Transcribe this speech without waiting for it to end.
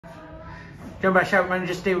Joined by Shirebrook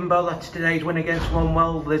manager Stephen Bodle after today's win against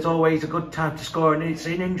Wombwell. There's always a good time to score, and it's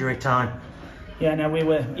in injury time. Yeah, no,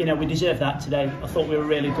 we deserved that today. I thought we were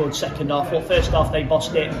really good second half. Well, first half they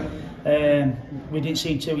bossed it. We didn't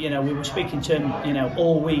seem to, we were speaking to them,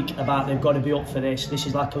 all week about they've got to be up for this. This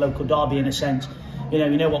is like a local derby in a sense. You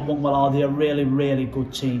know what Wombwell are. They're a really, really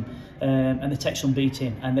good team, and they take some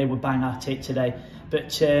beating, and they were bang at it today.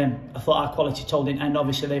 But I thought our quality told in end.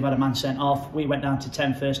 Obviously, they've had a man sent off. We went down to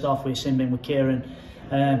 10 first half with Simbin, with Kieran.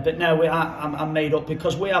 But no, I'm made up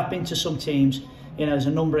because we have been to some teams. There's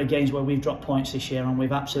a number of games where we've dropped points this year and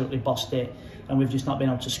we've absolutely bossed it, and we've just not been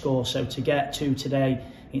able to score. So to get two today,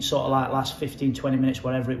 it's sort of like last 15-20 minutes,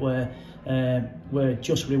 whatever it were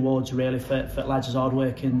just rewards really for lads' hard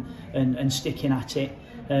work and sticking at it.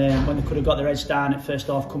 When they could have got their heads down at first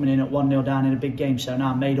half, coming in at 1-0 down in a big game. So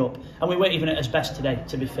now I'm made up, and we weren't even at his best today,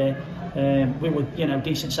 to be fair. We were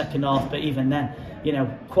decent second half, but even then,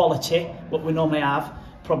 quality, what we normally have,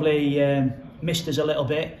 probably missed us a little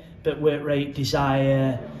bit. But work rate,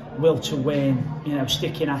 desire, will to win,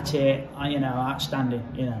 sticking at it,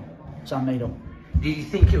 outstanding. So I'm made up. Do you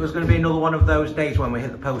think it was going to be another one of those days when we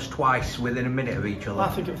hit the post twice within a minute of each other? Well,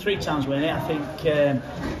 I think it was 3 times winning it. I think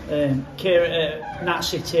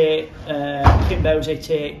Nat's hit it, Kimbo's hit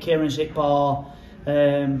it, Kieran's hit bar,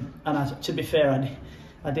 and to be fair,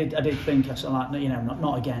 I did think, I said, like,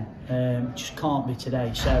 not again. Just can't be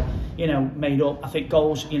today. So, made up. I think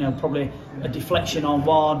goals, probably a deflection on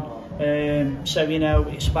one. So,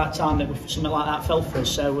 it's about time that something like that fell for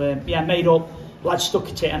us. So, made up. Lads stuck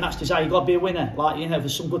at it, and that's desire. You've got to be a winner. Like,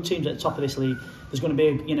 there's some good teams at the top of this league. There's going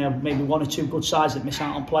to be, maybe 1 or 2 good sides that miss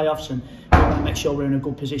out on playoffs, and we want to make sure we're in a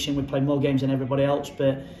good position. We play more games than everybody else,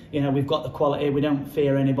 but, we've got the quality. We don't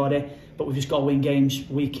fear anybody, but we've just got to win games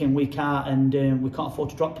week in, week out, and we can't afford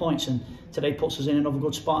to drop points. And today puts us in another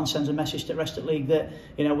good spot and sends a message to the rest of the league that,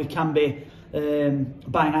 we can be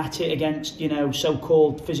bang at it against,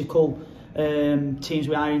 so-called physical teams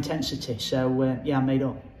with higher intensity. So, I'm made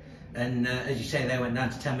up. And as you say, they went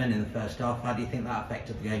down to 10 men in the first half. How do you think that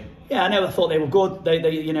affected the game? Yeah, I thought they were good. They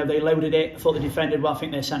loaded it. I thought they defended well. I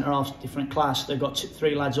think their centre half's different class. They've got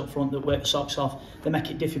 3 lads up front that work the socks off. They make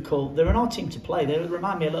it difficult. They're an odd team to play. They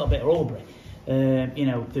remind me a little bit of Albury.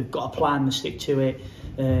 They've got a plan. They stick to it.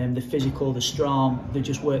 They're physical. They're strong. They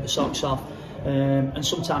just work the socks off. And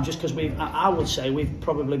sometimes just because I would say we've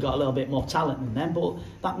probably got a little bit more talent than them, but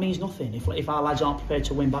that means nothing if our lads aren't prepared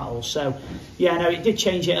to win battles. So it did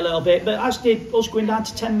change it a little bit, but as did us going down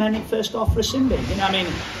to 10 men in first half for a Simbi.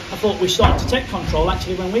 I thought we started to take control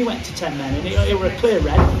actually when we went to 10 men, and it were a clear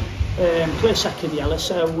red, clear second yellow.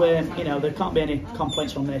 So there can't be any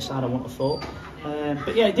complaints from their side, I wouldn't have thought.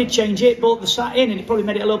 But it did change it, but they sat in, and it probably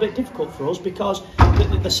made it a little bit difficult for us because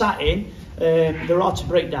they sat in. They're hard to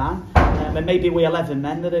break down, and maybe we 11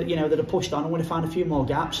 men that are pushed on and would have found a few more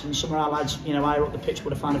gaps, and some of our lads higher up the pitch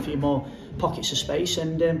would have found a few more pockets of space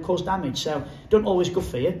and caused damage. So don't always good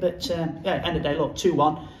for you, but end of the day, look,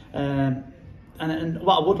 2-1. And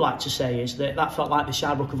what I would like to say is that felt like the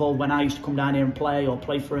Shirebrook of old when I used to come down here and play, or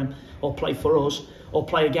play for him, or play for us, or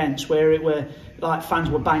play against, where it were like fans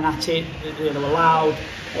would bang at it, they were loud,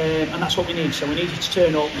 and that's what we need. So we need you to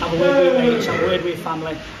turn up, have a word with your mates, have a word with your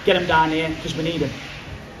family, get them down here because we need them.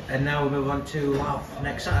 And now we move on to Louth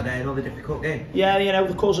next Saturday, another difficult game. Yeah,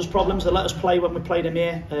 they caused us problems. They let us play when we played them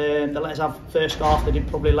here. They let us have first half. They didn't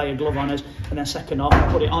probably lay a glove on us, and then second half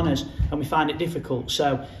they put it on us, and we find it difficult.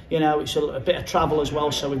 So it's a bit of travel as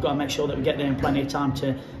well. So we've got to make sure that we get there in plenty of time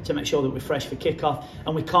to make sure that we're fresh for kick-off,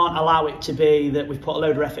 and we can't allow it to be that we've put a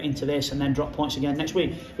load of effort into this and then drop points again next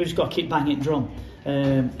week. We've just got to keep banging the drum.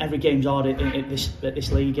 Every game's hard at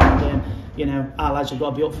this league, and our lads have got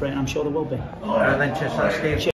to be up for it, and I'm sure they will be. All right, then, cheers, Steve.